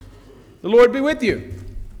The Lord be with you.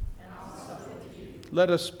 And also with you.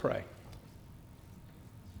 Let us pray.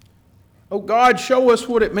 Oh God, show us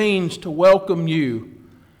what it means to welcome you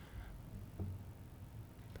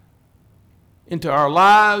into our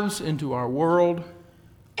lives, into our world,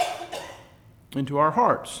 into our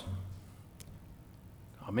hearts.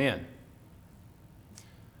 Amen.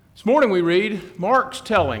 This morning we read Mark's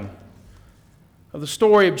telling of the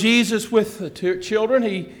story of Jesus with the children.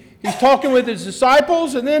 He's talking with his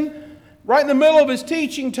disciples, and then right in the middle of his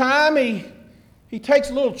teaching time, he takes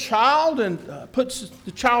a little child and puts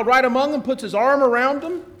the child right among them, puts his arm around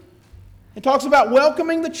them, and talks about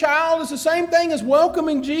welcoming the child. It's the same thing as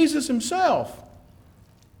welcoming Jesus himself.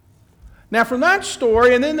 Now from that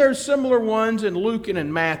story, and then there's similar ones in Luke and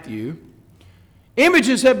in Matthew,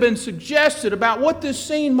 images have been suggested about what this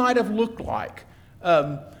scene might have looked like.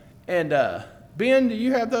 Ben, do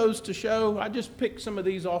you have those to show? I just picked some of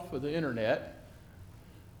these off of the internet.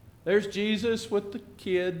 There's Jesus with the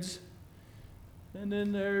kids. And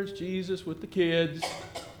then there's Jesus with the kids.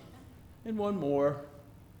 And one more.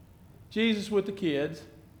 Jesus with the kids.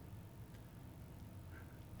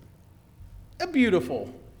 A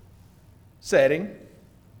beautiful setting.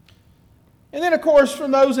 And then, of course,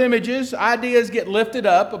 from those images, ideas get lifted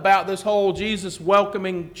up about this whole Jesus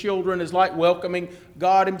welcoming children is like welcoming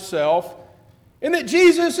God himself. And that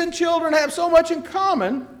Jesus and children have so much in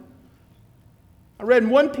common. I read in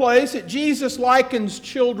one place that Jesus likens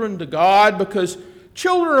children to God because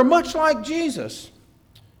children are much like Jesus.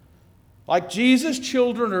 Like Jesus,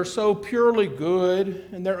 children are so purely good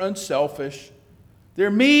and they're unselfish.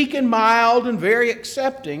 They're meek and mild and very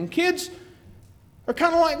accepting. Kids are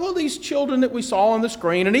kind of like, well, these children that we saw on the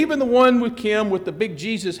screen, and even the one with Kim with the big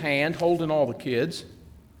Jesus hand holding all the kids.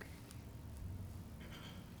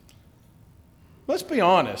 Let's be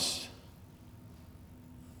honest.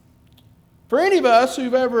 For any of us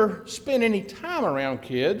who've ever spent any time around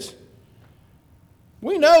kids,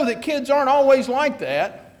 we know that kids aren't always like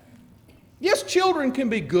that. Yes, children can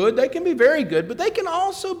be good. They can be very good, but they can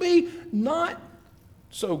also be not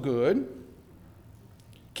so good.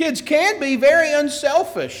 Kids can be very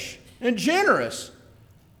unselfish and generous,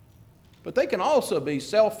 but they can also be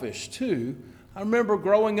selfish too. I remember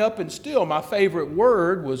growing up, and still my favorite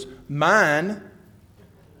word was mine.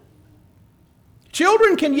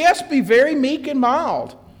 Children can, yes, be very meek and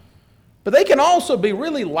mild, but they can also be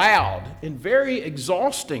really loud and very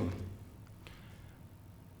exhausting.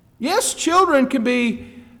 Yes, children can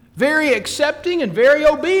be very accepting and very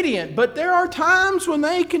obedient, but there are times when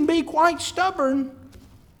they can be quite stubborn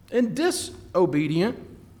and disobedient.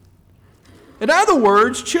 In other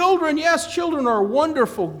words, children are a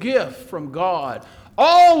wonderful gift from God.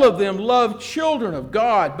 All of them love children of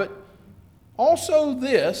God, but also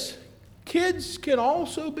this, kids can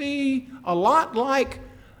also be a lot like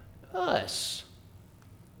us.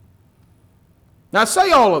 Now I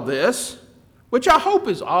say all of this, which I hope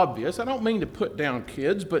is obvious. I don't mean to put down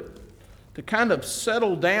kids, but to kind of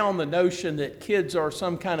settle down the notion that kids are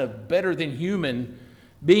some kind of better than human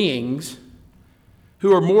beings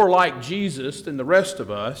who are more like Jesus than the rest of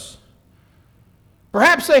us.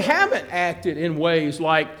 Perhaps they haven't acted in ways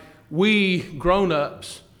like we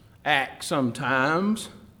grown-ups act sometimes,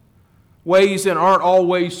 ways that aren't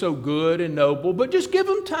always so good and noble, but just give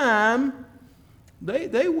them time.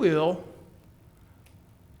 They will,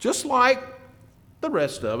 just like the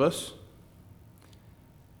rest of us.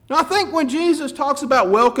 Now, I think when Jesus talks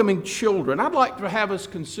about welcoming children, I'd like to have us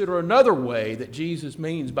consider another way that Jesus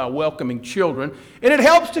means by welcoming children, and it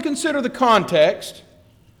helps to consider the context.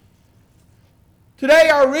 Today,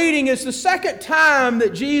 our reading is the second time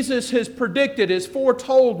that Jesus has predicted, has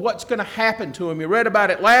foretold what's going to happen to him. You read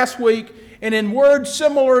about it last week, and in words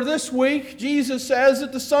similar this week, Jesus says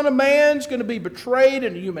that the Son of Man is going to be betrayed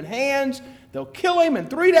into human hands. They'll kill him, and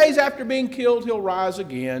 3 days after being killed, he'll rise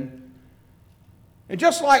again. And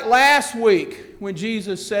just like last week when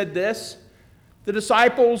Jesus said this, the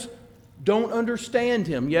disciples don't understand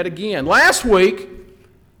him yet again. Last week,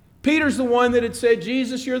 Peter's the one that had said,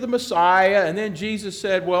 Jesus, you're the Messiah. And then Jesus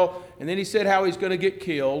said, and then he said how he's going to get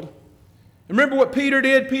killed. And remember what Peter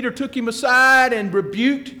did? Peter took him aside and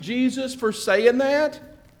rebuked Jesus for saying that.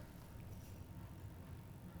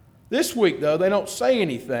 This week, though, they don't say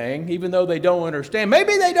anything, even though they don't understand.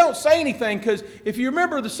 Maybe they don't say anything because if you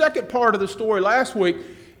remember the second part of the story last week,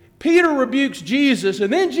 Peter rebukes Jesus,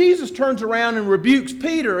 and then Jesus turns around and rebukes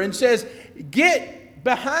Peter and says, "Get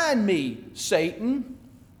behind me, Satan."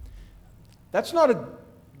 That's not a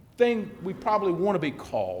thing we probably want to be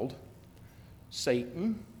called,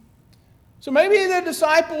 Satan. So maybe the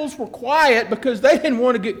disciples were quiet because they didn't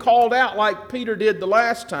want to get called out like Peter did the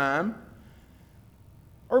last time.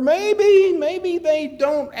 Or maybe they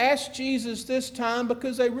don't ask Jesus this time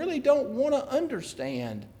because they really don't want to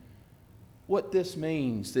understand what this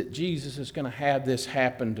means, that Jesus is going to have this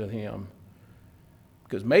happen to him.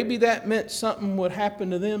 Because maybe that meant something would happen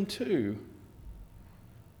to them too.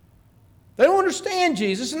 They don't understand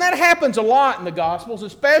Jesus, and that happens a lot in the Gospels,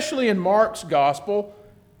 especially in Mark's Gospel.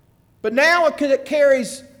 But now it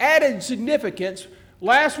carries added significance.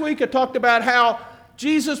 Last week I talked about how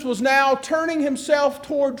Jesus was now turning himself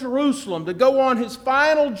toward Jerusalem to go on his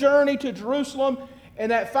final journey to Jerusalem.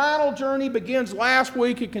 And that final journey begins last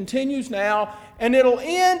week. It continues now. And it'll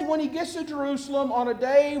end when he gets to Jerusalem on a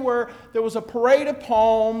day where there was a parade of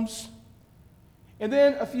palms. And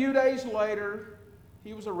then a few days later,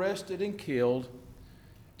 he was arrested and killed.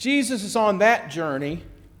 Jesus is on that journey.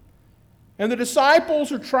 And the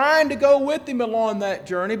disciples are trying to go with him along that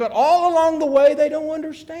journey. But all along the way, they don't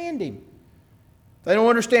understand him. They don't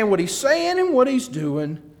understand what he's saying and what he's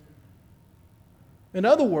doing. In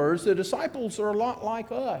other words, the disciples are a lot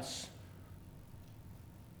like us.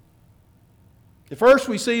 At first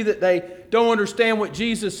we see that they don't understand what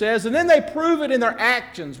Jesus says, and then they prove it in their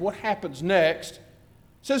actions. What happens next? It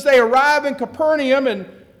says they arrive in Capernaum, and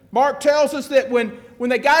Mark tells us that when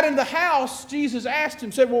they got into the house, Jesus asked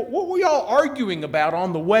him, said, well, what were y'all arguing about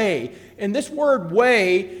on the way? And this word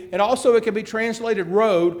way, and also it can be translated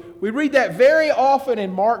road, we read that very often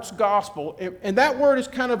in Mark's gospel. And that word is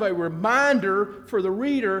kind of a reminder for the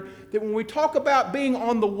reader that when we talk about being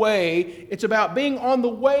on the way, it's about being on the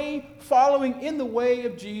way, following in the way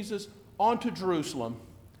of Jesus onto Jerusalem.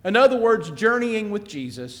 In other words, journeying with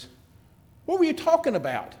Jesus. What were you talking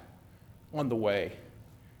about on the way?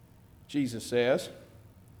 Jesus says.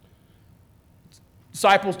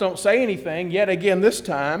 Disciples don't say anything yet again this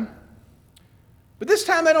time. But this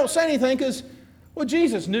time they don't say anything because, well,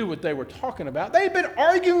 Jesus knew what they were talking about. They'd been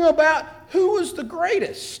arguing about who was the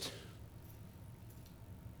greatest.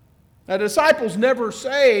 Now, the disciples never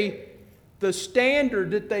say the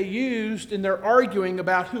standard that they used in their arguing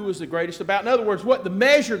about who was the greatest about. In other words, what the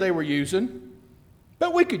measure they were using.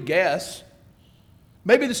 But we could guess.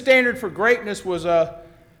 Maybe the standard for greatness was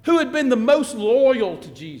who had been the most loyal to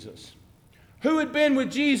Jesus? Who had been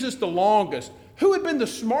with Jesus the longest? Who had been the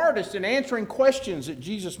smartest in answering questions that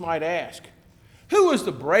Jesus might ask? Who was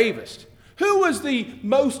the bravest? Who was the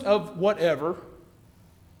most of whatever?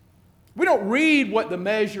 We don't read what the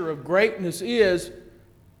measure of greatness is,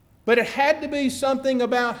 but it had to be something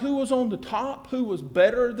about who was on the top, who was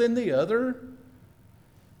better than the other,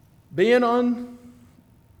 being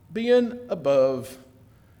above.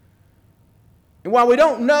 And while we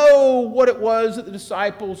don't know what it was that the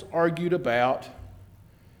disciples argued about,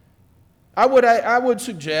 I would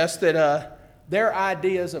suggest that their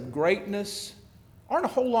ideas of greatness aren't a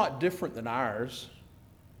whole lot different than ours.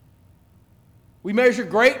 We measure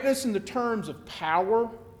greatness in the terms of power,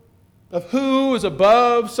 of who is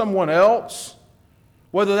above someone else,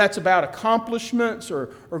 whether that's about accomplishments or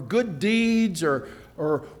good deeds or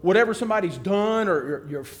whatever somebody's done, or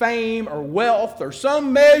your fame or wealth, or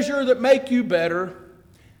some measure that make you better.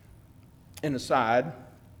 And aside,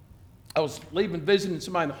 I was visiting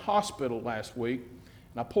somebody in the hospital last week,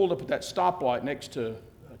 and I pulled up at that stoplight next to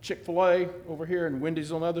Chick-fil-A over here and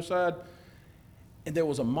Wendy's on the other side, and there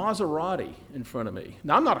was a Maserati in front of me.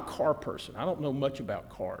 Now, I'm not a car person. I don't know much about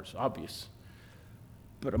cars, obvious.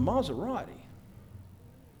 But a Maserati,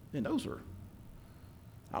 man,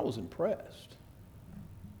 I was impressed.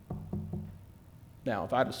 Now,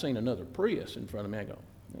 if I'd have seen another Prius in front of me, I'd go,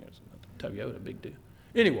 yeah, it's a Toyota, big deal.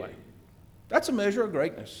 Anyway, that's a measure of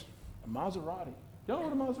greatness. A Maserati. You know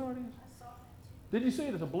what a Maserati is? I saw that too. Did you see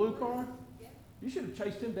it as a blue car? Yeah. You should have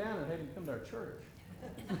chased him down and had him come to our church.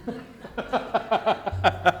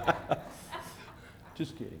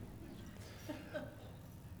 Just kidding.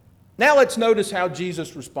 Now let's notice how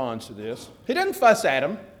Jesus responds to this. He doesn't fuss at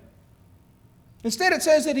him. Instead, it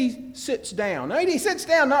says that he sits down. Now, he sits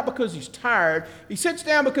down not because he's tired. He sits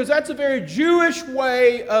down because that's a very Jewish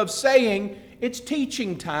way of saying it's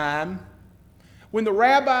teaching time. When the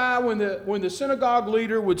rabbi, when the synagogue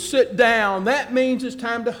leader would sit down, that means it's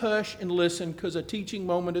time to hush and listen because a teaching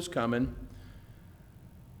moment is coming.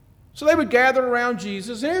 So they would gather around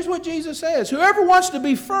Jesus. And here's what Jesus says. Whoever wants to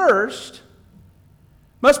be first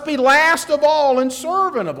must be last of all and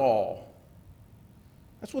servant of all.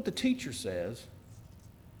 That's what the teacher says.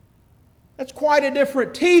 That's quite a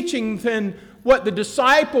different teaching than what the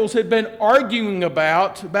disciples had been arguing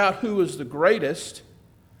about who was the greatest.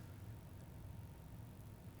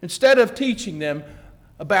 Instead of teaching them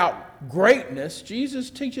about greatness, Jesus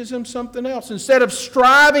teaches them something else. Instead of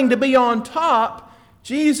striving to be on top,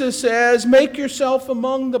 Jesus says, make yourself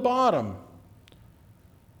among the bottom.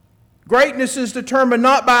 Greatness is determined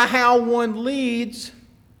not by how one leads,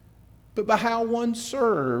 but by how one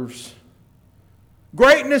serves.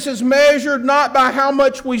 Greatness is measured not by how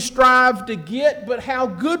much we strive to get, but how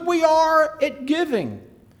good we are at giving.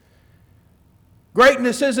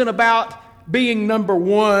 Greatness isn't about being number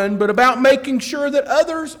one, but about making sure that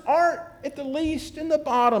others aren't at the least in the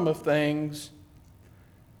bottom of things.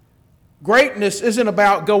 Greatness isn't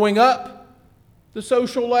about going up the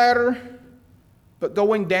social ladder, but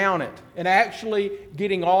going down it and actually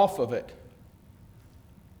getting off of it.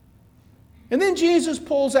 And then Jesus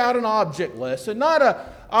pulls out an object lesson, not an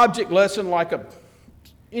object lesson like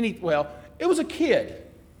it was a kid.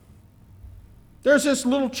 There's this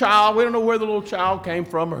little child. We don't know where the little child came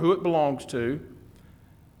from or who it belongs to.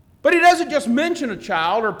 But he doesn't just mention a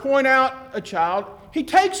child or point out a child. He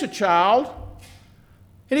takes a child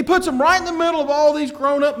and he puts him right in the middle of all these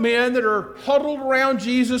grown-up men that are huddled around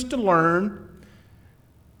Jesus to learn.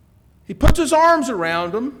 He puts his arms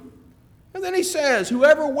around them, and then he says,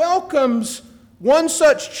 "Whoever welcomes one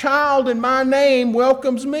such child in my name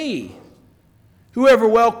welcomes me. Whoever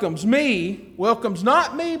welcomes me welcomes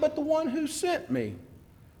not me, but the one who sent me."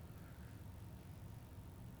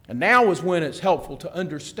 And now is when it's helpful to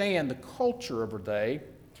understand the culture of our day.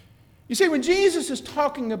 You see, when Jesus is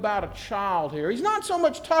talking about a child here, he's not so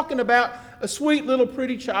much talking about a sweet little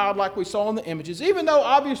pretty child like we saw in the images, even though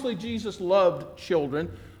obviously Jesus loved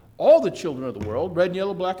children, all the children of the world, red and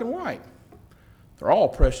yellow, black and white. They're all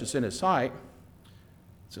precious in his sight.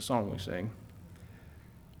 It's a song we sing.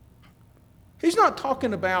 He's not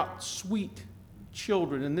talking about sweet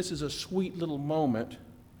children, and this is a sweet little moment.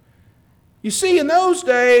 You see, in those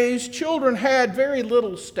days, children had very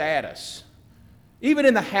little status, even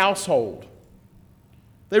in the household.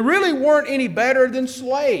 They really weren't any better than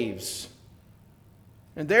slaves,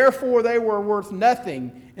 and therefore they were worth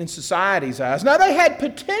nothing in society's eyes. Now, they had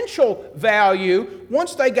potential value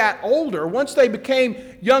once they got older, once they became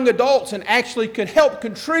young adults and actually could help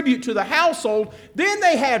contribute to the household. Then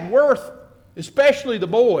they had worth, especially the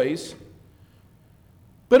boys.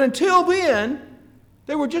 But until then,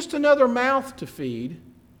 they were just another mouth to feed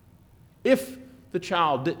if the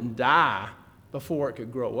child didn't die before it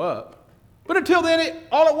could grow up. But until then,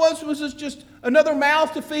 all it was just another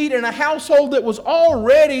mouth to feed in a household that was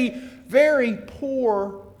already very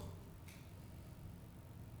poor.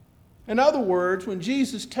 In other words, when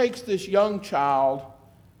Jesus takes this young child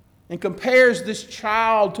and compares this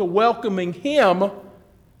child to welcoming him,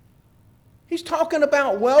 he's talking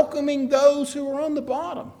about welcoming those who are on the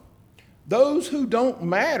bottom, those who don't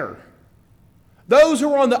matter, those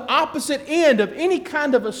who are on the opposite end of any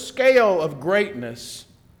kind of a scale of greatness.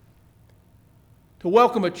 To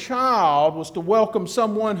welcome a child was to welcome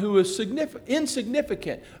someone who is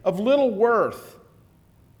insignificant, of little worth.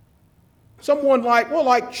 Someone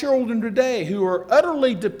like children today who are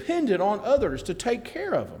utterly dependent on others to take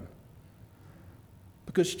care of them.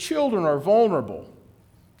 Because children are vulnerable.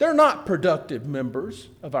 They're not productive members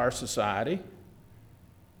of our society.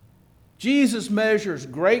 Jesus measures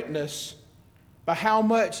greatness by how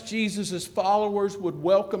much Jesus' followers would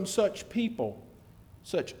welcome such people,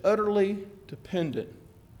 such utterly dependent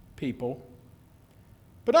people.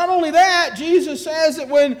 But not only that, Jesus says that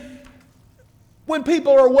when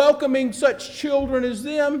people are welcoming such children as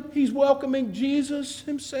them, he's welcoming Jesus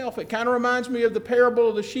himself. It kind of reminds me of the parable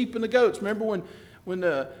of the sheep and the goats. Remember when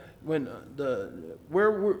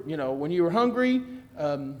you were hungry,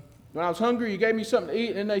 when I was hungry, you gave me something to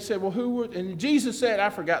eat, and they said, "Well, and Jesus said," I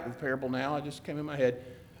forgot the parable now, it just came in my head.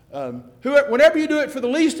 Whenever you do it for the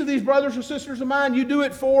least of these brothers or sisters of mine, you do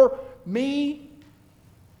it for me.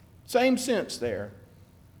 Same sense there.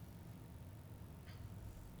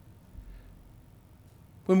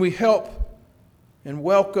 When we help and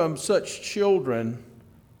welcome such children,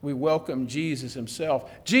 we welcome Jesus himself.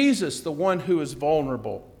 Jesus, the one who is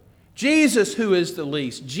vulnerable. Jesus, who is the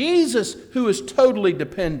least. Jesus, who is totally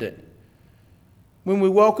dependent. When we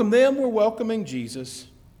welcome them, we're welcoming Jesus.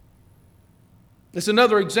 It's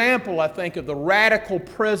another example, I think, of the radical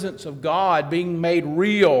presence of God being made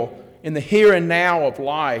real in the here and now of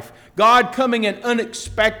life. God coming in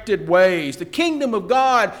unexpected ways. The kingdom of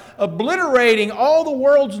God obliterating all the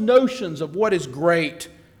world's notions of what is great.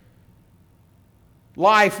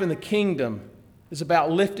 Life in the kingdom is about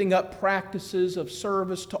lifting up practices of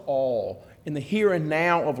service to all in the here and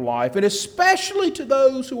now of life, and especially to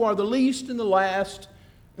those who are the least and the last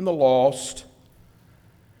and the lost.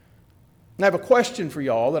 And I have a question for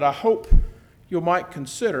y'all that I hope you might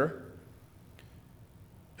consider.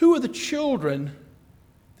 Who are the children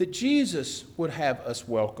that Jesus would have us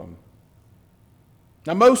welcome?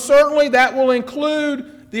 Now, most certainly that will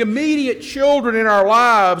include the immediate children in our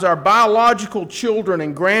lives, our biological children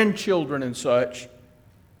and grandchildren and such.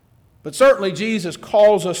 But certainly Jesus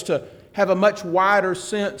calls us to have a much wider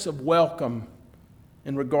sense of welcome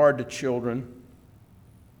in regard to children.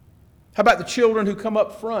 How about the children who come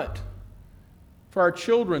up front for our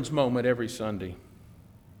children's moment every Sunday?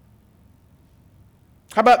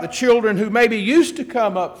 How about the children who maybe used to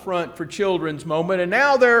come up front for children's moment and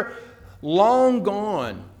now they're long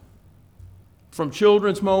gone from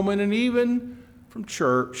children's moment and even from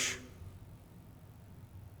church?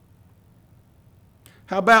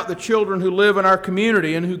 How about the children who live in our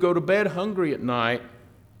community and who go to bed hungry at night?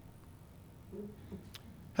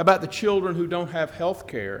 How about the children who don't have health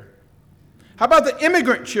care? How about the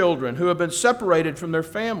immigrant children who have been separated from their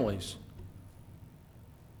families?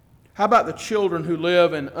 How about the children who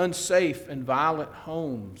live in unsafe and violent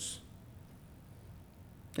homes?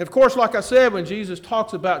 And of course, like I said, when Jesus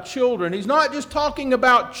talks about children, he's not just talking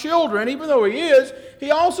about children, even though he is.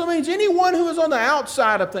 He also means anyone who is on the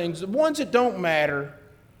outside of things, the ones that don't matter.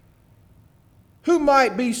 Who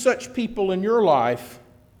might be such people in your life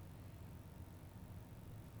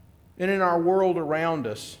and in our world around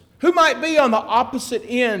us? Who might be on the opposite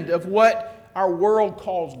end of what our world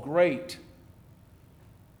calls great?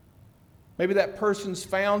 Maybe that person's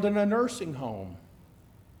found in a nursing home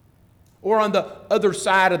or on the other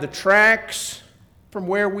side of the tracks from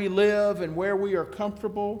where we live and where we are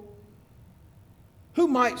comfortable. Who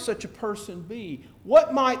might such a person be?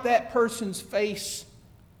 What might that person's face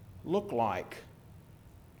look like?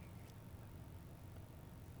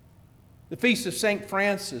 The Feast of St.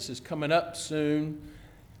 Francis is coming up soon.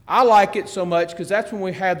 I like it so much because that's when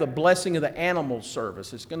we have the blessing of the animals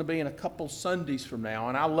service. It's going to be in a couple Sundays from now,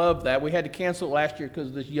 and I love that. We had to cancel it last year because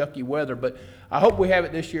of this yucky weather, but I hope we have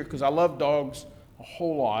it this year because I love dogs a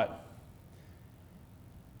whole lot.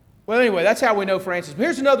 Well, anyway, that's how we know Francis. But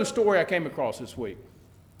here's another story I came across this week.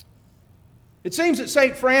 It seems that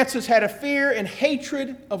St. Francis had a fear and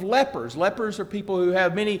hatred of lepers. Lepers are people who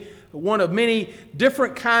have one of many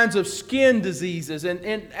different kinds of skin diseases,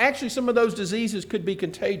 and actually some of those diseases could be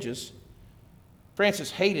contagious.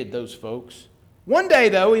 Francis hated those folks. One day,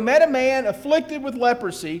 though, he met a man afflicted with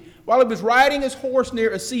leprosy while he was riding his horse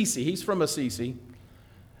near Assisi. He's from Assisi.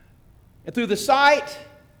 And through the sight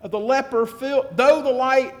of the leper,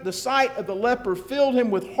 the sight of the leper filled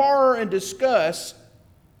him with horror and disgust,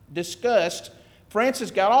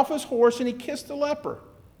 Francis got off his horse and he kissed the leper.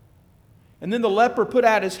 And then the leper put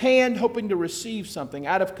out his hand, hoping to receive something.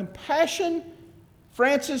 Out of compassion,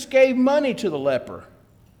 Francis gave money to the leper.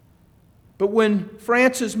 But when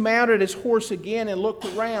Francis mounted his horse again and looked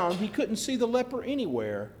around, he couldn't see the leper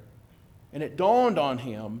anywhere. And it dawned on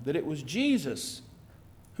him that it was Jesus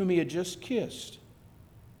whom he had just kissed.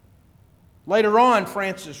 Later on,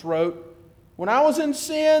 Francis wrote, "When I was in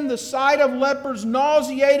sin, the sight of lepers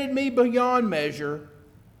nauseated me beyond measure.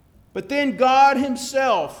 But then God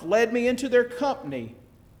himself led me into their company,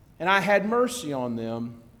 and I had mercy on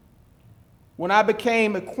them. When I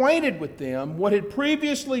became acquainted with them, what had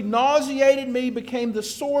previously nauseated me became the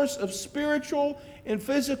source of spiritual and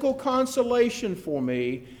physical consolation for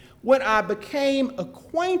me. When I became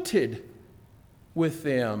acquainted with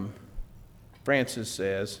them," Francis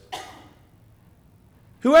says,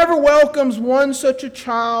 "whoever welcomes one such a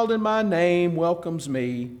child in my name welcomes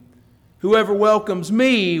me. Whoever welcomes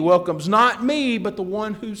me welcomes not me, but the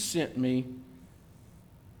one who sent me."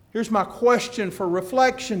 Here's my question for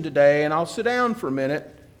reflection today, and I'll sit down for a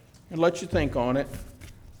minute and let you think on it.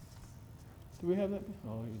 Do we have that?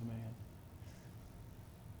 Oh, he's the man.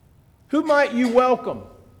 Who might you welcome?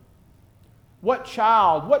 What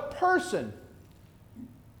child? What person?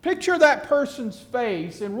 Picture that person's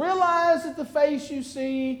face and realize that the face you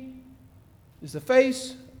see is the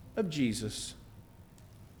face of Jesus.